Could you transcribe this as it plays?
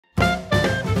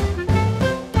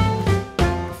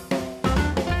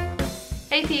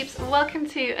Hey peeps, welcome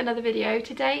to another video.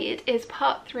 Today it is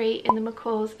part 3 in the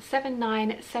McCalls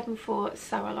 7974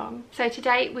 sew along. So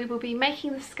today we will be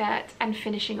making the skirt and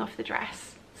finishing off the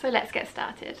dress. So let's get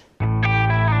started.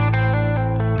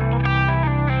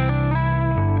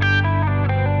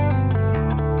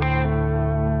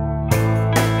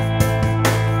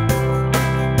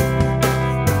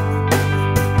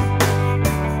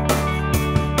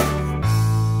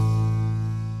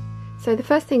 So the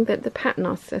first thing that the pattern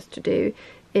asks us to do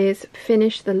is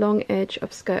finish the long edge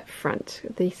of skirt front,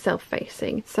 the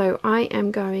self-facing. So I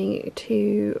am going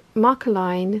to mark a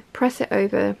line, press it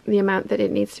over the amount that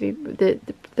it needs to be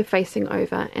the facing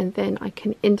over, and then I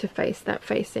can interface that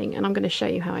facing, and I'm going to show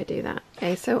you how I do that.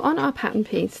 Okay, so on our pattern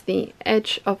piece, the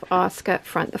edge of our skirt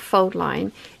front, the fold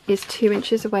line, is 2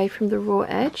 inches away from the raw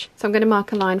edge. So I'm going to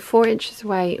mark a line 4 inches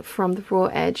away from the raw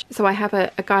edge, so I have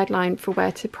a guideline for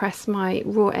where to press my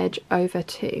raw edge over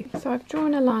to. So I've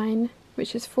drawn a line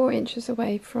which is 4 inches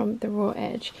away from the raw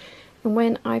edge, and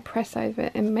when I press over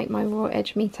and make my raw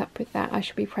edge meet up with that, I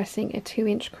should be pressing a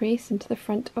 2-inch crease into the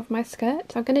front of my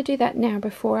skirt. So I'm going to do that now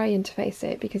before I interface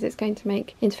it, because it's going to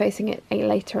make interfacing it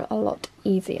later a lot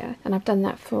easier, and I've done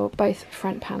that for both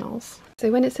front panels.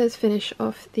 So when it says finish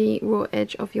off the raw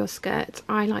edge of your skirt,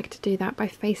 I like to do that by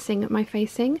facing my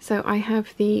facing. So I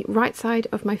have the right side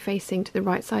of my facing to the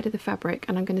right side of the fabric,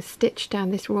 and I'm going to stitch down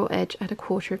this raw edge at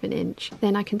 1/4 of an inch.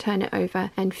 Then I can turn it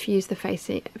over and fuse the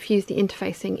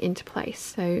interfacing into place.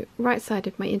 So right side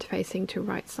of my interfacing to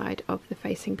right side of the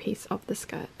facing piece of the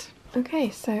skirt.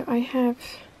 Okay, so I have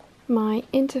my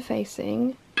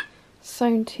interfacing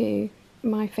sewn to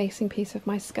my facing piece of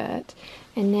my skirt,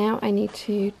 and now I need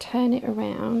to turn it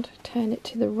around, turn it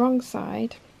to the wrong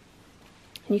side,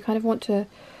 and you kind of want to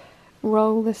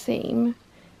roll the seam,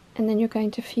 and then you're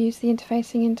going to fuse the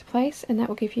interfacing into place, and that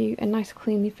will give you a nice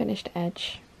cleanly finished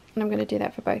edge. And I'm going to do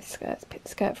that for both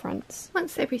skirt fronts.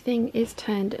 Once everything is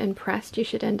turned and pressed, you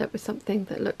should end up with something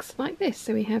that looks like this.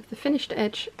 So we have the finished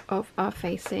edge of our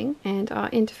facing, and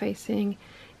our interfacing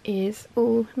is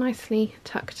all nicely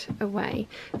tucked away.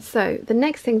 So the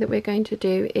next thing that we're going to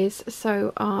do is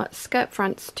sew our skirt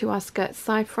fronts to our skirt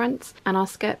side fronts and our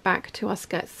skirt back to our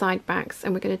skirt side backs,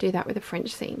 and we're going to do that with a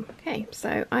French seam. Okay,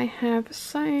 so I have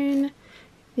sewn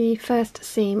the first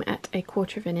seam at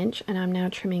 1/4 of an inch, and I'm now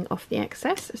trimming off the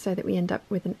excess so that we end up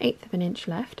with 1/8 of an inch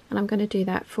left, and I'm going to do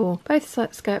that for both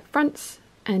skirt fronts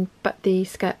but the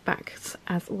skirt backs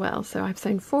as well. So I've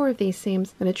sewn 4 of these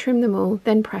seams. I'm going to trim them all,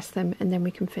 then press them, and then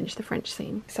we can finish the French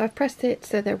seam. So I've pressed it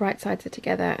so the right sides are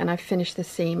together, and I've finished the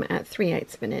seam at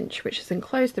 3/8 of an inch, which has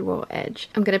enclosed the raw edge.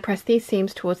 I'm going to press these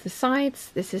seams towards the sides.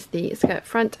 This is the skirt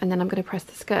front, and then I'm going to press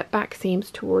the skirt back seams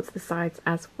towards the sides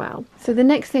as well. So the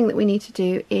next thing that we need to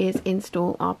do is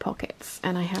install our pockets,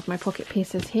 and I have my pocket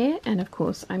pieces here, and of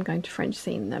course I'm going to French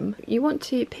seam them. You want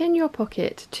to pin your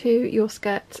pocket to your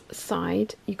skirt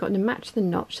side. You've got to match the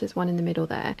notch, there's one in the middle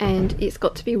there, and it's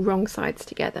got to be wrong sides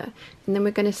together. And then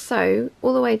we're going to sew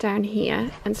all the way down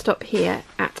here and stop here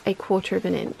at 1/4 of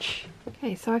an inch.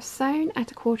 Okay, so I've sewn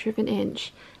at 1/4 of an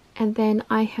inch, and then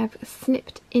I have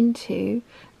snipped into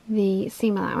the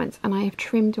seam allowance, and I have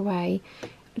trimmed away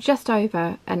just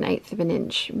over 1/8 of an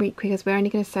inch, because we're only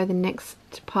going to sew the next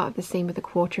part of the seam with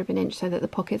 1/4 of an inch so that the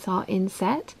pockets are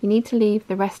inset. You need to leave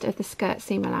the rest of the skirt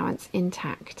seam allowance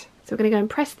intact. So we're going to go and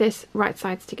press this right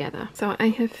sides together. So I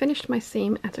have finished my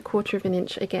seam at 1/4 of an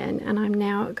inch again, and I'm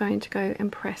now going to go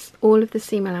and press all of the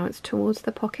seam allowance towards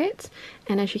the pocket,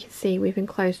 and as you can see we've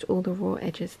enclosed all the raw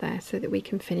edges there so that we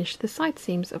can finish the side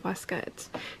seams of our skirts.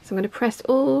 So I'm going to press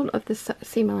all of the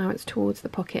seam allowance towards the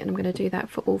pocket, and I'm going to do that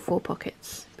for all 4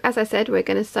 pockets. As I said, we're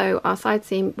going to sew our side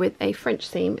seam with a French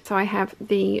seam. So I have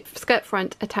the skirt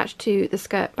front attached to the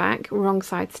skirt back, wrong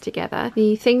sides together.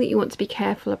 The thing that you want to be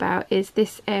careful about is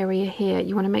this area here.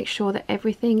 You want to make sure that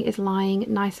everything is lying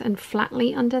nice and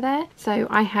flatly under there. So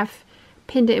I have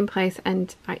pinned it in place,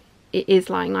 and it is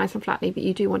lying nice and flatly, but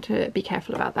you do want to be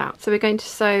careful about that. So we're going to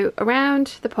sew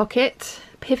around the pocket,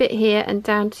 pivot here and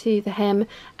down to the hem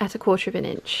at 1/4 of an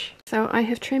inch. So I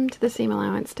have trimmed the seam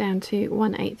allowance down to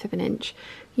 1/8 of an inch.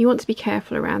 You want to be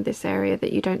careful around this area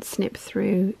that you don't snip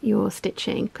through your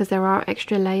stitching, because there are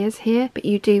extra layers here, but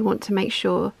you do want to make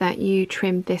sure that you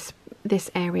trim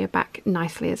this area back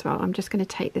nicely as well. I'm just going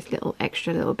to take this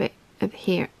extra little bit of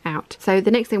here out. So the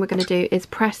next thing we're going to do is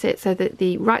press it so that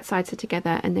the right sides are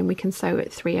together, and then we can sew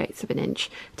at 3/8 of an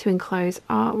inch to enclose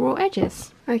our raw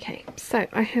edges. Okay, so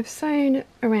I have sewn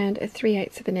around at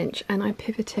 3/8 of an inch, and I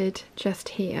pivoted just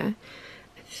here.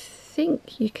 I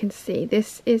think you can see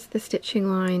this is the stitching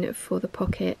line for the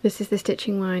pocket, this is the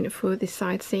stitching line for the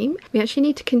side seam. We actually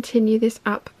need to continue this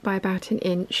up by about 1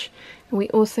 inch, and we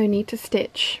also need to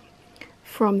stitch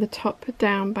from the top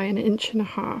down by 1.5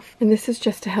 inches, and this is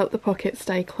just to help the pocket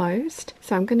stay closed.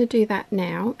 So I'm going to do that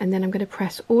now, and then I'm going to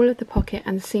press all of the pocket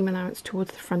and the seam allowance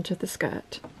towards the front of the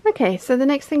skirt. Okay, so the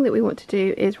next thing that we want to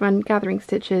do is run gathering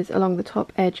stitches along the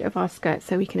top edge of our skirt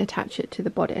so we can attach it to the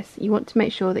bodice. You want to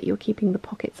make sure that you're keeping the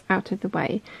pockets out of the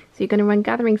way. So you're going to run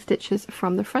gathering stitches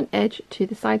from the front edge to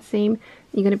the side seam.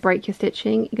 You're going to break your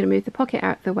stitching, you're going to move the pocket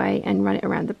out of the way and run it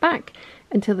around the back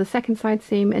until the second side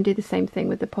seam, and do the same thing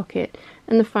with the pocket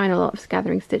and the final lot of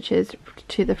gathering stitches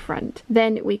to the front.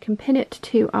 Then we can pin it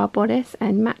to our bodice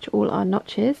and match all our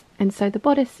notches and sew the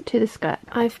bodice to the skirt.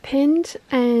 I've pinned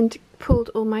and pulled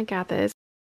all my gathers.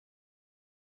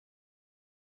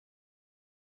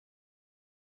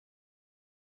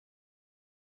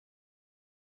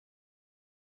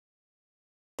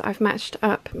 I've matched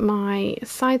up my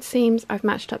side seams, I've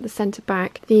matched up the centre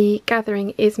back. The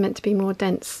gathering is meant to be more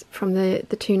dense from the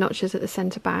two notches at the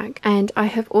centre back, and I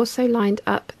have also lined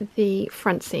up the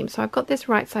front seam. So I've got this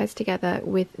right sides together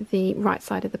with the right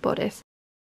side of the bodice.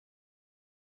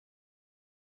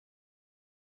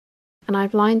 And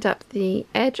I've lined up the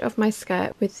edge of my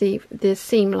skirt with the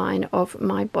seam line of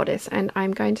my bodice, and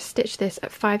I'm going to stitch this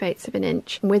at 5/8 of an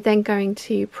inch. We're then going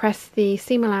to press the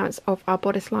seam allowance of our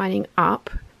bodice lining up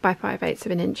by 5/8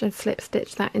 of an inch and slip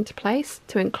stitch that into place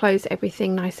to enclose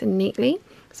everything nice and neatly.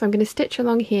 So I'm going to stitch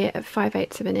along here at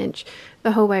 5/8 of an inch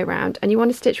the whole way around, and you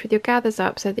want to stitch with your gathers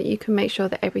up so that you can make sure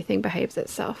that everything behaves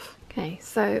itself. Okay,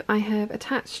 so I have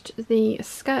attached the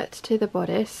skirt to the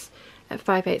bodice at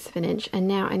 5/8 of an inch, and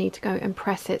now I need to go and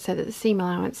press it so that the seam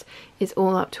allowance is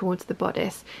all up towards the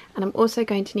bodice, and I'm also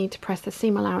going to need to press the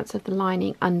seam allowance of the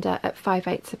lining under at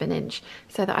 5/8 of an inch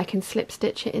so that I can slip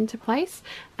stitch it into place,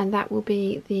 and that will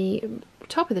be the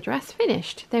top of the dress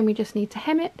finished. Then we just need to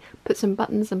hem it, put some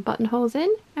buttons and buttonholes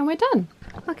in, and we're done.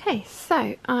 Okay,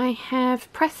 so I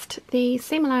have pressed the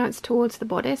seam allowance towards the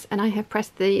bodice, and I have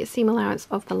pressed the seam allowance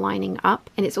of the lining up,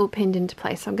 and it's all pinned into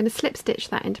place. So I'm going to slip stitch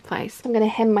that into place. I'm going to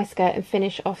hem my skirt and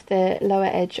finish off the lower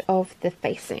edge of the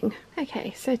facing.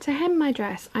 Okay, so to hem my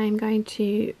dress, I am going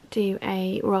to do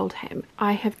a rolled hem.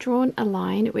 I have drawn a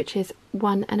line which is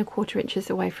 1 1/4 inches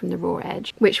away from the raw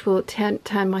edge, which will turn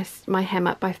my hem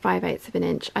up by 5/8 of an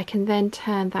inch. I can then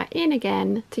turn that in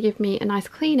again to give me a nice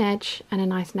clean edge and a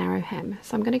nice narrow hem.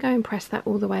 So I'm going to go and press that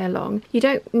all the way along. You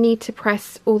don't need to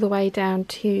press all the way down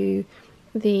to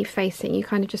the facing. You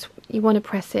kind of just, you want to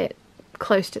press it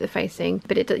close to the facing,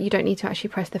 but you don't need to actually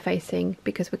press the facing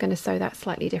because we're going to sew that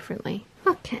slightly differently.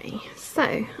 Okay,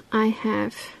 so I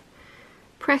have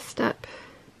pressed up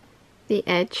the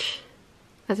edge,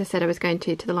 as I said I was going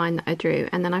to the line that I drew,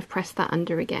 and then I've pressed that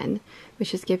under again,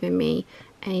 which has given me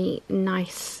a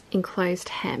nice enclosed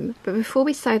hem. But before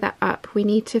we sew that up, we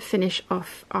need to finish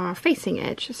off our facing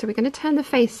edge. So we're going to turn the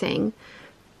facing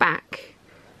back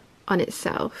on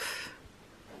itself.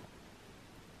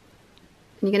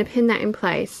 And you're going to pin that in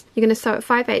place. You're going to sew at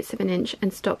 5/8 of an inch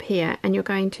and stop here, and you're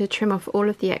going to trim off all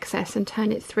of the excess and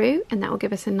turn it through, and that will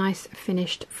give us a nice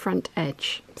finished front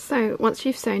edge. So once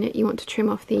you've sewn it, you want to trim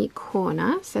off the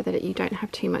corner so that you don't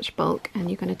have too much bulk,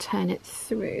 and you're going to turn it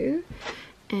through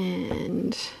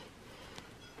and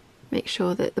make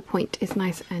sure that the point is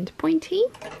nice and pointy,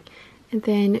 and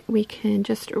then we can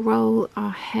just roll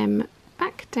our hem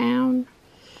back down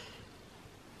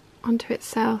onto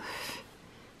itself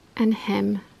and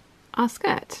hem our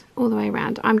skirt all the way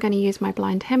around. I'm going to use my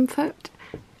blind hem foot.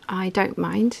 I don't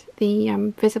mind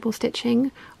the visible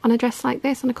stitching on a dress like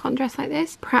this, on a cotton dress like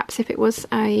this. Perhaps if it was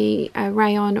a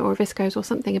rayon or a viscose or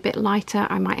something a bit lighter,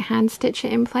 I might hand stitch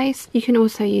it in place. You can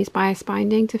also use bias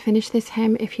binding to finish this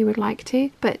hem if you would like to,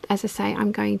 but as I say,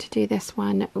 I'm going to do this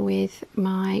one with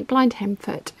my blind hem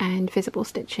foot and visible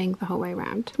stitching the whole way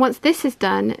around. Once this is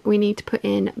done, we need to put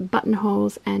in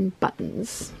buttonholes and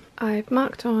buttons. I've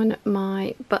marked on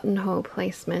my buttonhole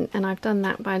placement, and I've done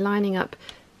that by lining up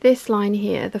this line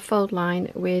here, the fold line,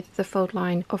 with the fold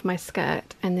line of my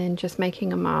skirt, and then just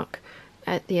making a mark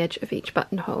at the edge of each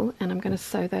buttonhole, and I'm going to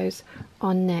sew those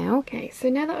on now. Okay, so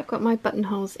now that I've got my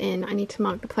buttonholes in, I need to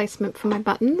mark the placement for my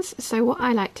buttons. So what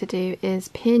I like to do is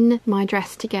pin my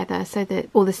dress together so that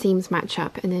all the seams match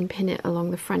up, and then pin it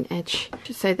along the front edge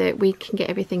just so that we can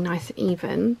get everything nice and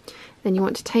even. Then you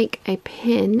want to take a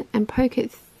pin and poke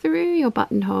it through your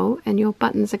buttonhole, and your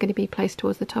buttons are going to be placed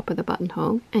towards the top of the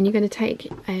buttonhole, and you're going to take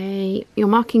your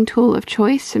marking tool of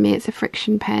choice. For me it's a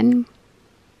friction pen,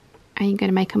 and you're going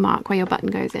to make a mark where your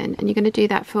button goes in, and you're going to do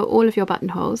that for all of your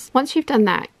buttonholes. Once you've done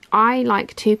that, I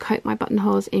like to coat my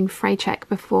buttonholes in fray check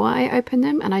before I open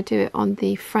them, and I do it on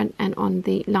the front and on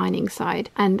the lining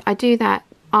side, and I do that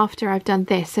after I've done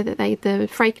this so that the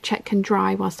fray check can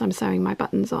dry whilst I'm sewing my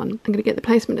buttons on. I'm going to get the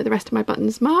placement of the rest of my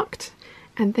buttons marked,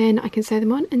 and then I can sew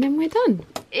them on and then we're done.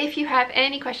 If you have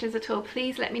any questions at all,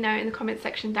 please let me know in the comment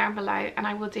section down below and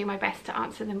I will do my best to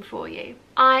answer them for you.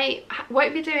 I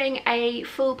won't be doing a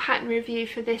full pattern review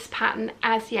for this pattern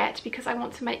as yet because I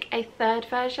want to make a third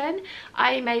version.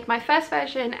 I made my first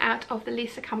version out of the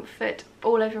Lisa Comfort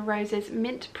All Over Roses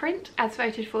mint print as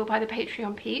voted for by the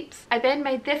Patreon peeps. I then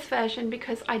made this version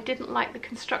because I didn't like the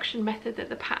construction method that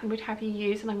the pattern would have you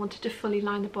use and I wanted to fully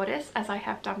line the bodice as I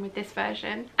have done with this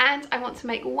version. And I want to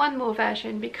make one more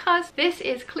version because this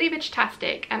is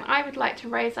cleavage-tastic and I would like to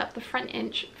raise up the front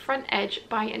edge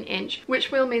by an inch,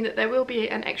 which will mean that there will be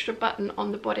an extra button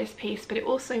on the bodice piece, but it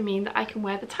also means that I can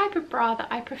wear the type of bra that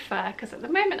I prefer, because at the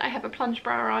moment I have a plunge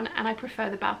bra on and I prefer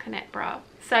the balconette bra.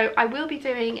 So I will be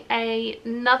doing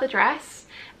another dress.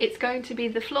 It's going to be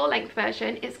the floor length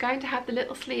version. It's going to have the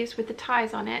little sleeves with the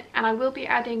ties on it, and I will be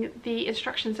adding the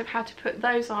instructions of how to put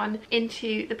those on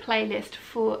into the playlist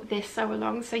for this sew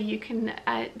along, so you can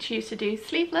choose to do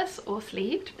sleeveless or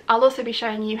sleeved. I'll also be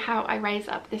showing you how I raise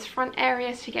up this front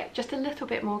area to get just a little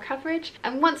bit more coverage,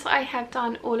 and once I have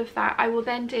done all of that I will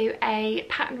then do a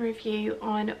pattern review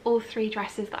on all 3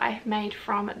 dresses that I have made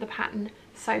from the pattern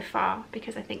so far,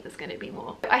 because I think there's going to be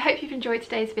more. I hope you've enjoyed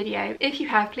today's video. If you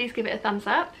have, please give it a thumbs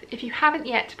up. If you haven't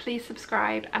yet, please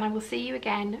subscribe, and I will see you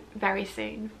again very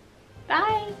soon.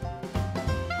 Bye!